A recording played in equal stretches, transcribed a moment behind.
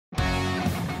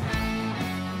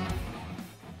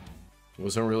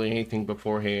Wasn't really anything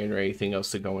beforehand or anything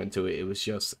else to go into it. It was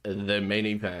just the main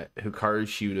event. Hikaru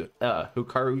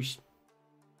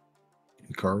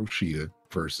Shida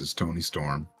versus Tony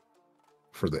Storm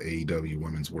for the AEW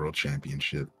Women's World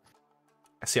Championship.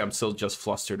 See, I'm still just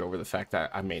flustered over the fact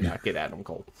that I may not get Adam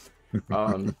Cole.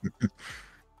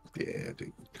 Yeah,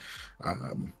 dude.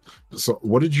 So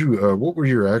what did you what were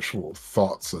your actual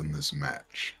thoughts on this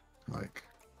match? Like,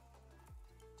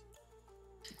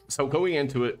 so going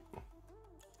into it,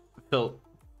 felt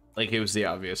like it was the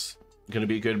obvious. Gonna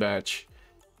be a good match.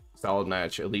 Solid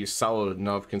match. At least solid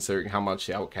enough considering how much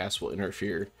the Outcast will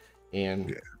interfere.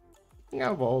 And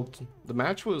yeah, well, the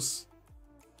match was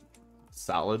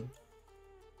solid.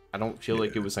 I don't feel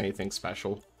like it was anything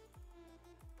special.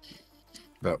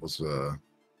 that was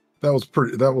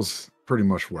pretty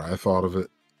much what I thought of it.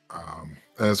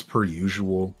 As per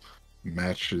usual,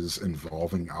 matches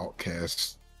involving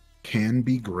Outcasts can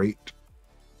be great,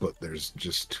 but there's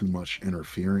just too much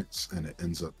interference and it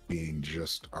ends up being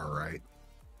just all right.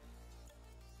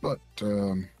 But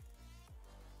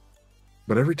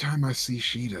every time I see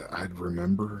Sheeta, I'd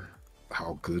remember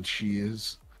how good she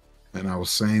is. And I was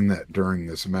saying that during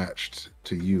this match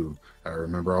to you. I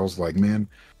remember I was like, man,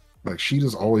 like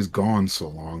Sheeta's always gone so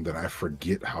long that I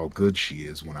forget how good she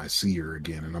is when I see her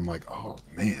again. And I'm like, oh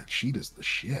man, Sheeta's the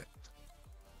shit.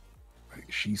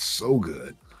 Like, she's so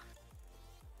good.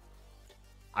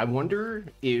 I wonder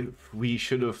if we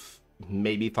should have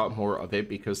maybe thought more of it,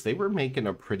 because they were making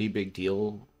a pretty big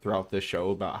deal throughout the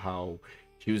show about how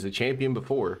she was a champion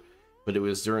before, but it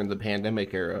was during the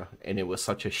pandemic era and it was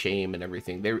such a shame and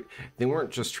everything. They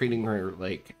weren't just treating her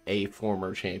like a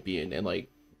former champion and like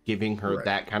giving her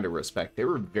that kind of respect. They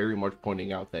were very much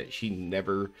pointing out that she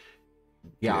never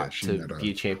got to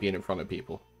be a champion in front of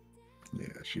people. Yeah,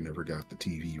 she never got the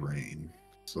TV reign.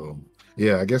 So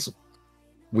yeah, I guess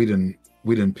we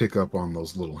didn't pick up on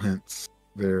those little hints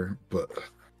there, but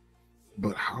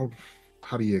how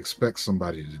do you expect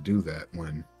somebody to do that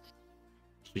when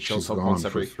she shows up once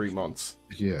every 3 months?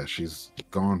 Yeah, she's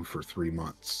gone for 3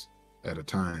 months at a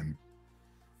time.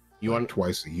 You want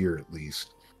twice a year at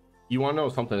least. You want to know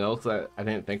something else that I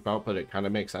didn't think about, but it kind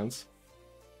of makes sense?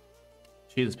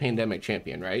 She's pandemic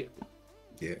champion, right?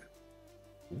 Yeah.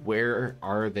 Where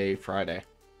are they Friday?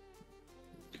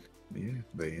 Yeah,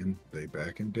 they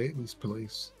back in Daly's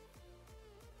place.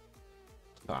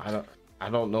 So I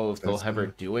don't know if they'll ever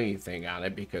do anything on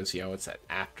it, because it's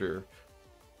after.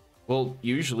 Well,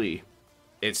 usually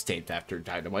it's taped after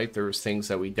Dynamite. There's things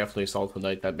that we definitely saw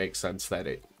tonight that makes sense that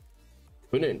it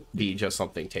couldn't be just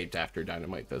something taped after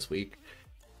Dynamite this week.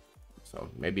 So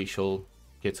maybe she'll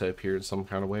get to appear in some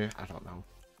kind of way. I don't know.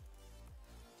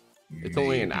 It's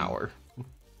only an hour.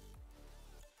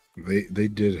 They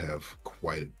did have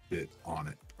quite a bit on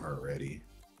it already.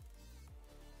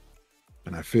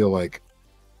 And I feel like,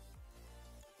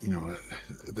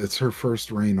 it's her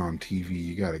first reign on TV.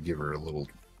 You got to give her a little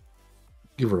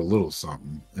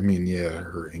something. I mean, yeah,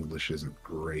 her English isn't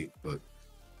great, but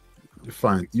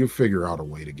you'll figure out a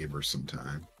way to give her some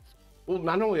time. Well,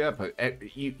 not only that, but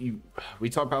we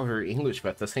talk about her English, but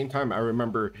at the same time, I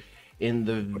remember in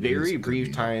the very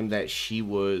brief time that she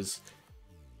was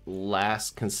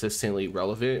last consistently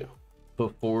relevant,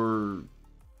 before,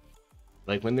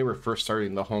 like when they were first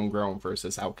starting the homegrown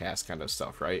versus Outcast kind of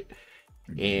stuff, right?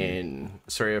 And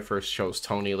Saraya first chose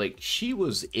Tony, like she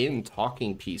was in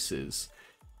talking pieces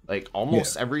like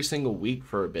almost every single week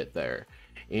for a bit there.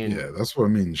 And yeah, that's what I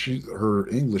mean. Her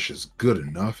English is good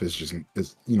enough. It's just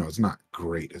it's not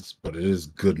great. But it is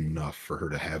good enough for her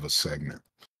to have a segment.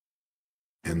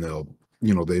 And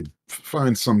they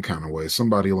find some kind of way.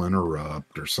 Somebody will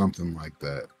interrupt or something like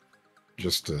that,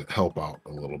 just to help out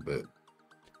a little bit.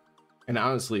 And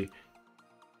honestly,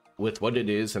 with what it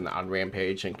is and on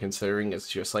Rampage, and considering it's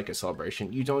just like a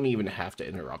celebration, you don't even have to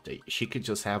interrupt it. She could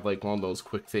just have like one of those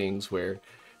quick things where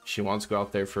she wants to go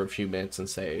out there for a few minutes and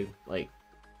say, like,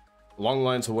 along the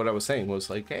lines of what I was saying, was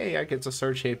like, hey, I get to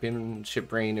start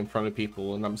championship reign in front of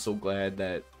people, and I'm so glad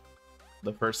that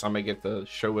the first time I get to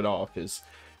show it off is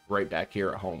right back here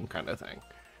at home, kind of thing.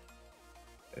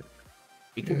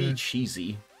 It can be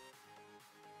cheesy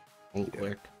and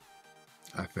quick.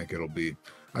 I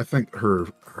think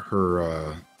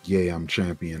her yay, I'm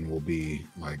champion will be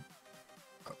like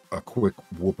a quick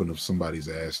whooping of somebody's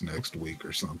ass next week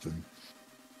or something.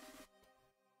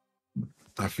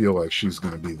 I feel like she's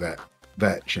gonna be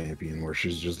that champion where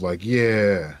she's just like,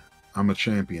 yeah, I'm a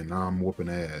champion, now I'm whooping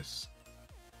ass.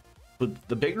 But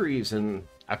the big reason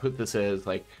I put this as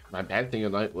like my bad thing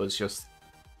tonight was just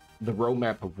the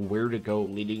roadmap of where to go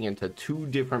leading into 2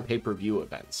 different pay-per-view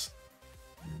events.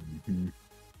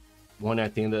 one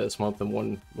at the end of this month and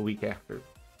one the week after.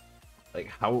 Like,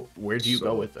 where do you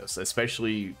go with this?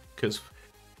 Especially because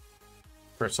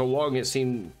for so long it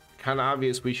seemed kind of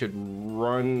obvious we should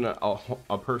run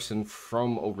a person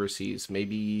from overseas,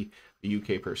 maybe a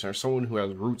UK person or someone who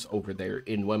has roots over there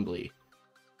in Wembley.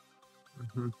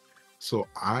 So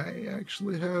I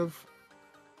actually have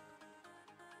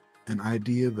an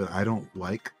idea that I don't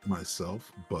like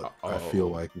myself, but I feel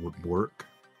like would work.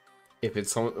 If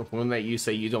it's someone that you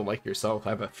say you don't like yourself,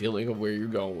 I have a feeling of where you're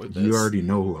going with this. You already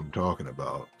know who I'm talking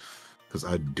about, because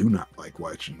I do not like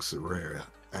watching Saraya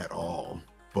at all,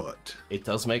 but it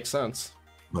does make sense.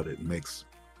 But it makes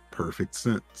perfect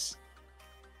sense.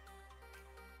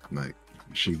 Like,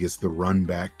 she gets the run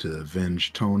back to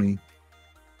avenge Tony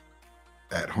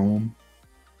at home.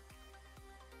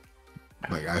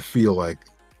 Like, I feel like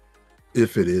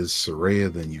if it is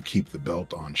Saraya, then you keep the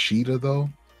belt on Sheeta, though.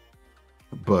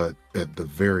 But at the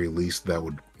very least, that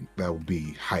would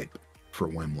be hype for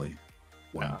Wembley.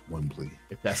 Wembley.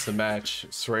 If that's the match,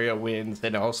 Saraya wins.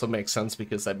 Then it also makes sense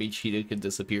because that means Sheeta could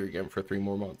disappear again for 3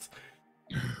 more months.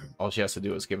 All she has to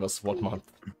do is give us 1 month.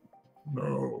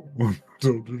 No,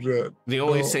 don't do that. The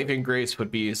only saving grace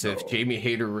would be is if Jamie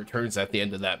Hayter returns at the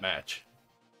end of that match.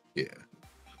 Yeah.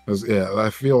 Yeah,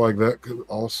 I feel like that could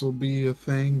also be a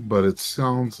thing, but it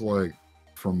sounds like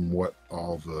from what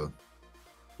all the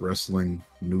wrestling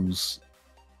news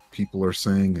people are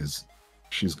saying is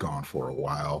she's gone for a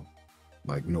while,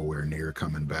 like nowhere near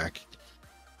coming back.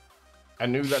 I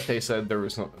knew that they said there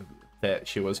was that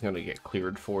she was going to get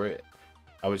cleared for it.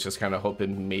 I was just kind of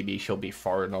hoping maybe she'll be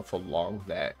far enough along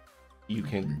that you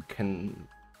can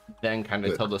then kind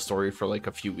of tell the story for like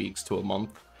a few weeks to a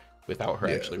month without her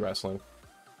actually wrestling.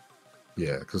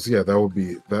 Yeah, because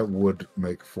that would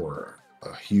make for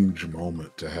a huge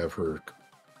moment to have her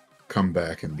come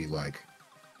back and be like,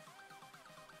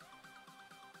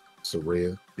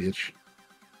 Saraya, bitch,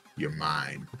 you're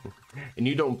mine. And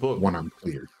you don't book when I'm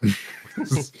cleared.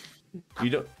 You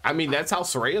don't. I mean, that's how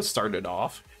Saraya started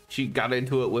off. She got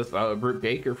into it with Britt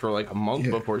Baker for like a month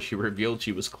before she revealed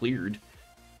she was cleared.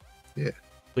 Yeah.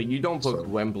 But you don't book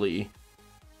Wembley,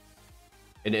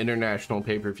 an international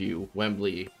pay-per-view,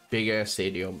 Wembley, big ass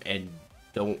stadium, and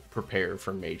don't prepare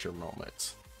for major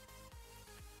moments.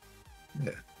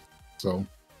 Yeah. So,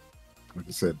 like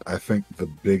I said, I think the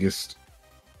biggest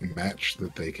match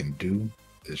that they can do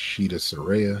is Sheeta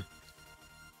Saraya.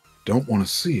 Don't want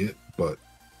to see it, but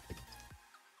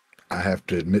I have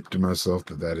to admit to myself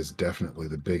that is definitely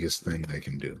the biggest thing they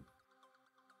can do.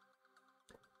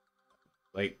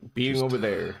 Like, being over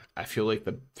there, I feel like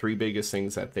the 3 biggest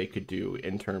things that they could do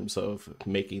in terms of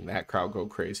making that crowd go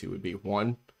crazy would be,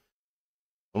 1,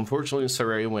 unfortunately,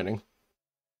 Saraya winning.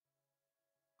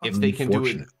 If they can do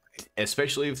it,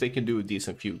 especially if they can do a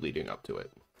decent feud leading up to it.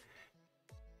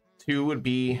 2 would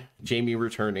be Jamie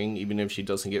returning, even if she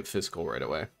doesn't get physical right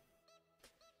away.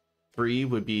 3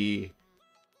 would be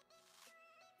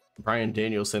Bryan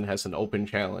Danielson has an open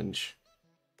challenge,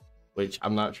 which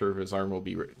I'm not sure if his arm will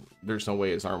be there's no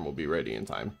way his arm will be ready in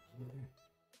time.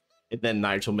 And then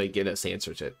Nigel McGuinness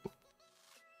answers it.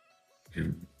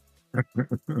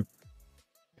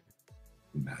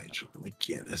 Nigel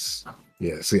McGuinness.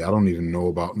 Yeah, see, I don't even know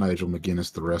about Nigel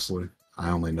McGuinness, the wrestler. I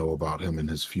only know about him in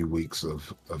his few weeks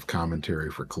of commentary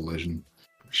for Collision.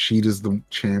 Sheeta's the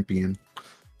champion.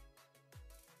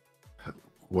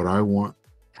 What I want,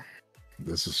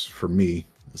 this is for me,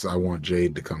 is I want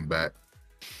Jade to come back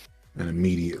and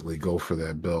immediately go for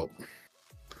that belt.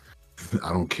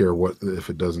 I don't care if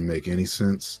it doesn't make any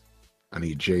sense. I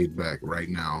need Jade back right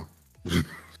now.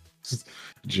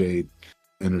 Jade,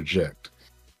 interject.